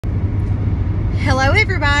Hello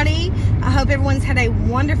everybody, I hope everyone's had a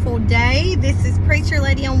wonderful day. This is Preacher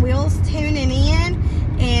Lady on Wheels tuning in,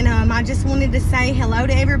 and I just wanted to say hello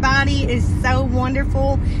to everybody. It's so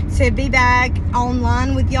wonderful to be back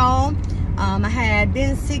online with y'all. I had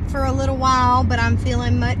been sick for a little while, but I'm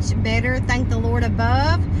feeling much better, thank the Lord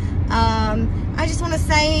above. I just want to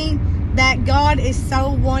say that God is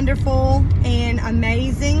so wonderful and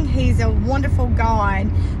amazing. He's a wonderful God.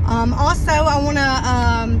 Also, I want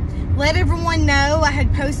to let everyone know, I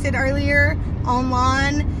had posted earlier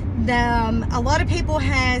online that a lot of people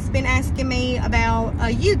has been asking me about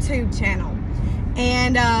a YouTube channel,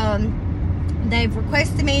 and they've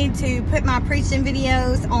requested me to put my preaching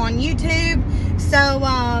videos on YouTube. So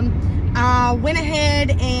I went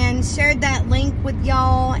ahead and shared that link with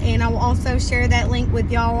y'all, and I will also share that link with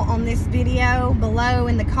y'all on this video below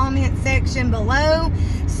in the comment section below.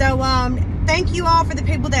 So thank you all for the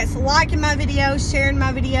people that's liking my videos, sharing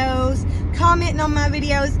my videos, commenting on my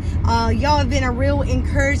videos. Y'all have been a real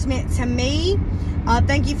encouragement to me.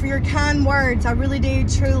 Thank you for your kind words. I really do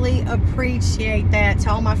truly appreciate that.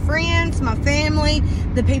 To all my friends, my family,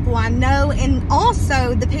 the people I know, and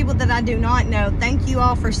also the people that I do not know, thank you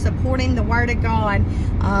all for supporting the Word of God.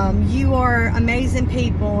 You are amazing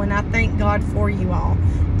people, and I thank God for you all.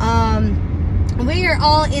 We are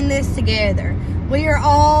all in this together. We are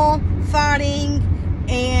all fighting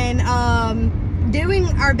and doing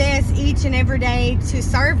our best each and every day to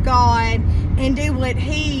serve God and do what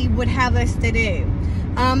He would have us to do.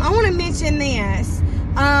 I want to mention this.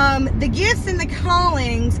 The gifts and the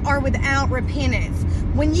callings are without repentance.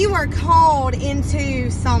 When you are called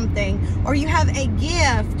into something, or you have a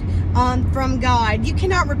gift from God, you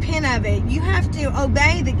cannot repent of it. You have to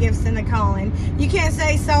obey the gifts and the calling. You can't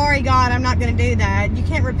say, sorry God, I'm not going to do that. You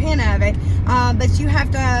can't repent of it, but you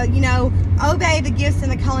have to, obey the gifts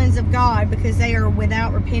and the callings of God, because they are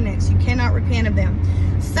without repentance. You cannot repent of them.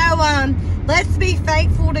 So let's be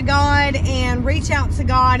faithful to God and reach out to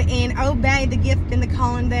God and obey the gift and the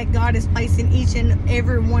calling that God has placed in each and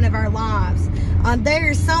every one of our lives. There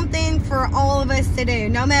is something for all of us to do,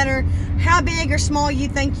 no matter how big or small you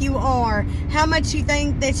think you are, how much you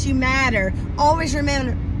think that you matter. Always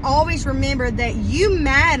remember that you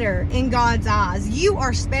matter in God's eyes. You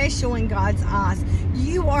are special in God's eyes.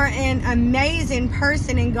 You are an amazing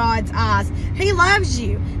person in God's eyes. He loves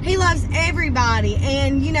you. He loves everybody.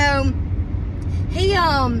 And He died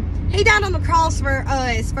on the cross for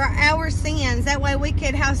us, for our sins. That way we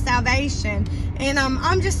could have salvation. And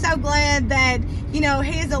I'm just so glad that, He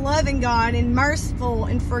is a loving God and merciful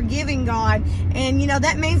and forgiving God. And,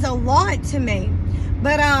 that means a lot to me.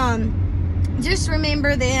 But, just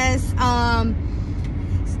remember this,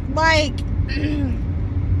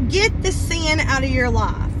 get the sin out of your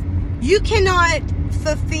life. You cannot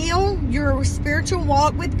fulfill your spiritual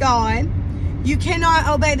walk with God. You cannot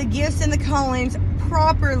obey the gifts and the callings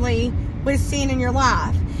properly with sin in your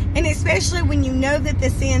life. And especially when you know that the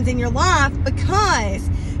sin's in your life, because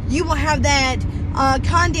you will have that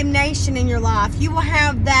condemnation in your life. You will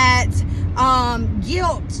have that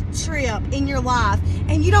guilt trip in your life,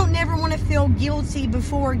 and you don't never want to feel guilty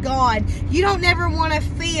before God. You don't never want to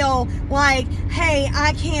feel like, hey,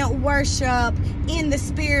 I can't worship in the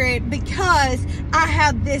spirit because I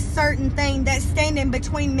have this certain thing that's standing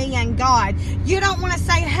between me and God. You don't want to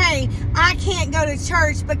say, hey, I can't go to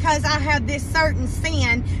church because I have this certain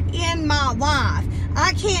sin in my life.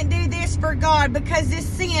 I can't do this for God because this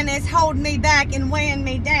sin is holding me back and weighing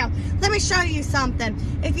me down. Let me show you something.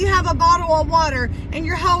 If you have a bottle of water and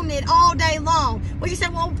you're holding it all day long, well, you say,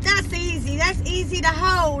 well, that's easy. That's easy to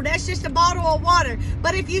hold. That's just a bottle of water.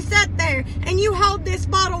 But if you sit there and you hold this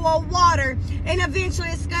bottle of water, and eventually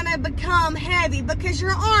it's going to become heavy because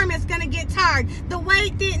your arm is going to get tired. The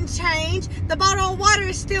weight didn't change. The bottle of water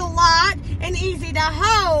is still light and easy to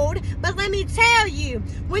hold. But let me tell you,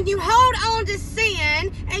 when you hold on to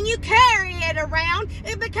sin and you carry it around,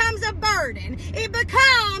 it becomes a burden. It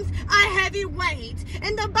becomes a heavy weight.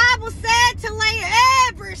 And the Bible said to lay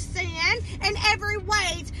every sin and every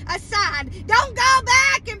weight aside. Don't go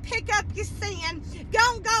back and pick up your sin.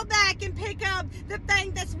 Don't go back and pick up the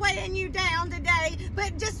thing that's weighing you down today,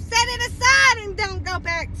 but just set it aside and don't go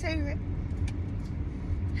back to it.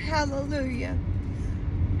 Hallelujah.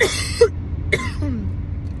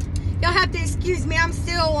 Y'all have to excuse me. I'm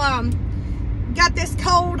still got this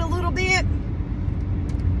cold a little bit.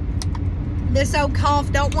 This old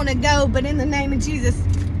cough don't want to go, but in the name of Jesus,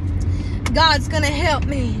 God's going to help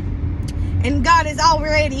me. And God has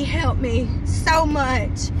already helped me so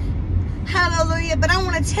much. Hallelujah. But I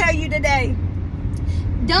want to tell you today,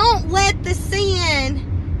 don't let the sin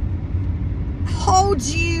hold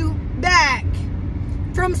you back.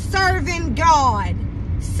 from serving God.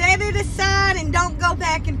 Set it aside and don't go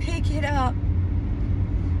back and pick it up.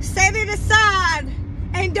 Set it aside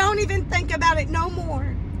and don't even think about it no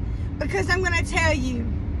more. Because I'm going to tell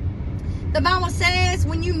you, the Bible says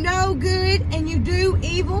when you know good and you do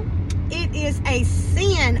evil, it is a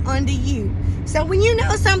sin unto you. So when you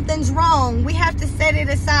know something's wrong, we have to set it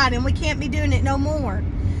aside and we can't be doing it no more.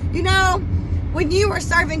 You know, when you are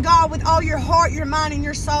serving God with all your heart, your mind, and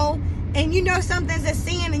your soul, and you know something's a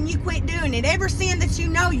sin and you quit doing it. Every sin that you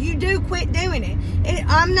know, you do quit doing it.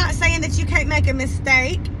 I'm not saying that you can't make a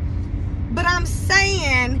mistake, but I'm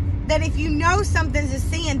saying that if you know something's a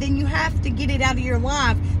sin, then you have to get it out of your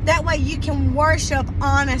life. That way you can worship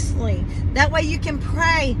honestly. That way you can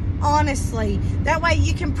pray honestly. That way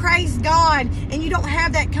you can praise God and you don't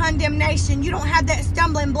have that condemnation. You don't have that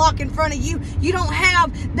stumbling block in front of you. You don't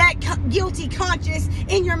have that guilty conscience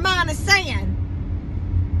in your mind of saying,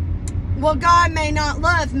 well, God may not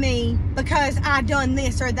love me because I done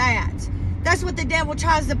this or that. That's what the devil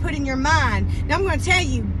tries to put in your mind. Now I'm going to tell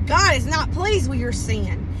you, God is not pleased with your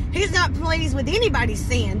sin. He's not pleased with anybody's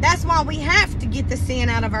sin. That's why we have to get the sin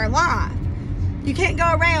out of our life. You can't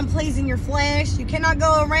go around pleasing your flesh. You cannot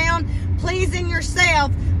go around pleasing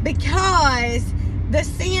yourself, because the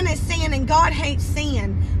sin is sin and God hates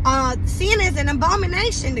sin. Sin is an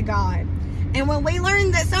abomination to God. And when we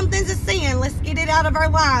learn that something's a sin, let's get it out of our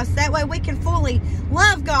lives. That way we can fully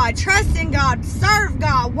love God, trust in God, serve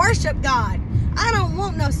God, worship God. I don't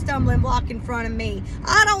want no stumbling block in front of me.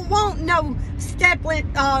 I don't want no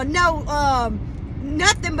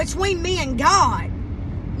nothing between me and God.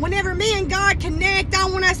 Whenever me and God connect, I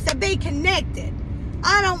want us to be connected.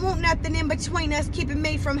 I don't want nothing in between us keeping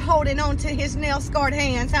me from holding on to his nail-scarred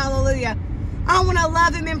hands. Hallelujah. I want to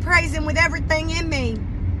love him and praise him with everything in me.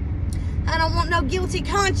 I don't want no guilty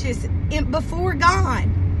conscience before God.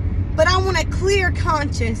 But I want a clear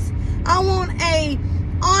conscience. I want a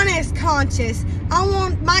honest conscience. I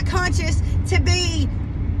want my conscience to be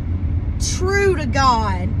true to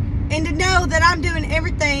God and to know that I'm doing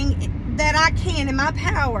everything that I can in my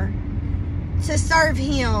power to serve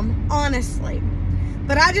him honestly.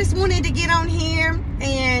 But I just wanted to get on here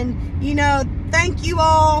and, you know, thank you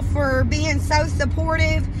all for being so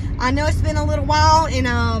supportive. I know it's been a little while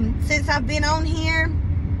and since I've been on here.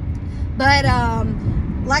 But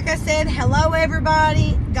like I said, hello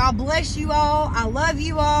everybody. God bless you all. I love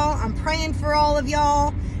you all. I'm praying for all of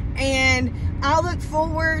y'all. And I look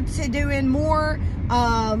forward to doing more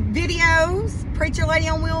videos, Preacher Lady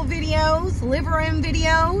on Wheel videos, Live Room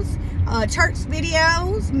videos, church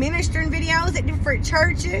videos, ministering videos at different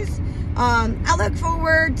churches. I look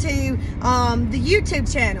forward to the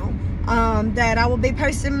YouTube channel that I will be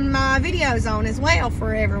posting my videos on as well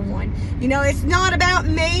for everyone. You know, it's not about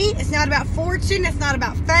me. It's not about fortune. It's not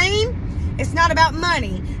about fame. It's not about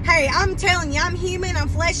money. Hey, I'm telling you, I'm human. I'm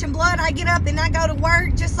flesh and blood. I get up and I go to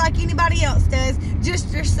work just like anybody else does,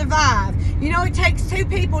 just to survive. You know, it takes two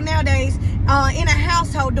people nowadays in a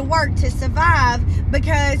household to work to survive,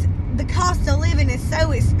 because the cost of living is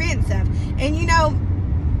so expensive. And you know,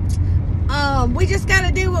 we just got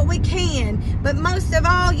to do what we can. But most of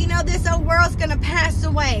all, you know, this old world's going to pass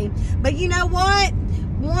away. But you know what?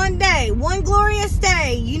 One day, one glorious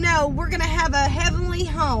day, you know, we're going to have a heavenly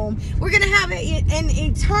home. We're going to have an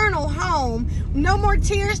eternal home. No more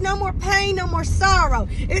tears, no more pain, no more sorrow.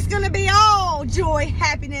 It's going to be all joy,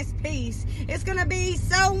 happiness, peace. It's going to be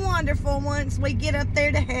so wonderful once we get up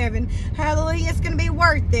there to heaven. Hallelujah. It's going to be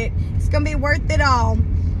worth it. It's going to be worth it all.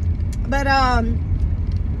 But,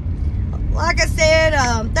 like I said,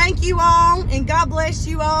 thank you all, and God bless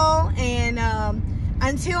you all. And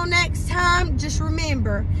until next time, just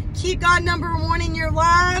remember, keep God number one in your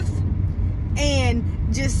life, and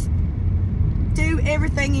just do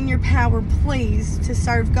everything in your power, please, to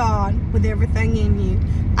serve God with everything in you.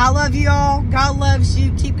 I love you all. God loves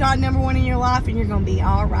you. Keep God number one in your life, and you're going to be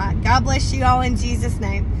all right. God bless you all in Jesus'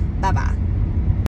 name. Bye-bye.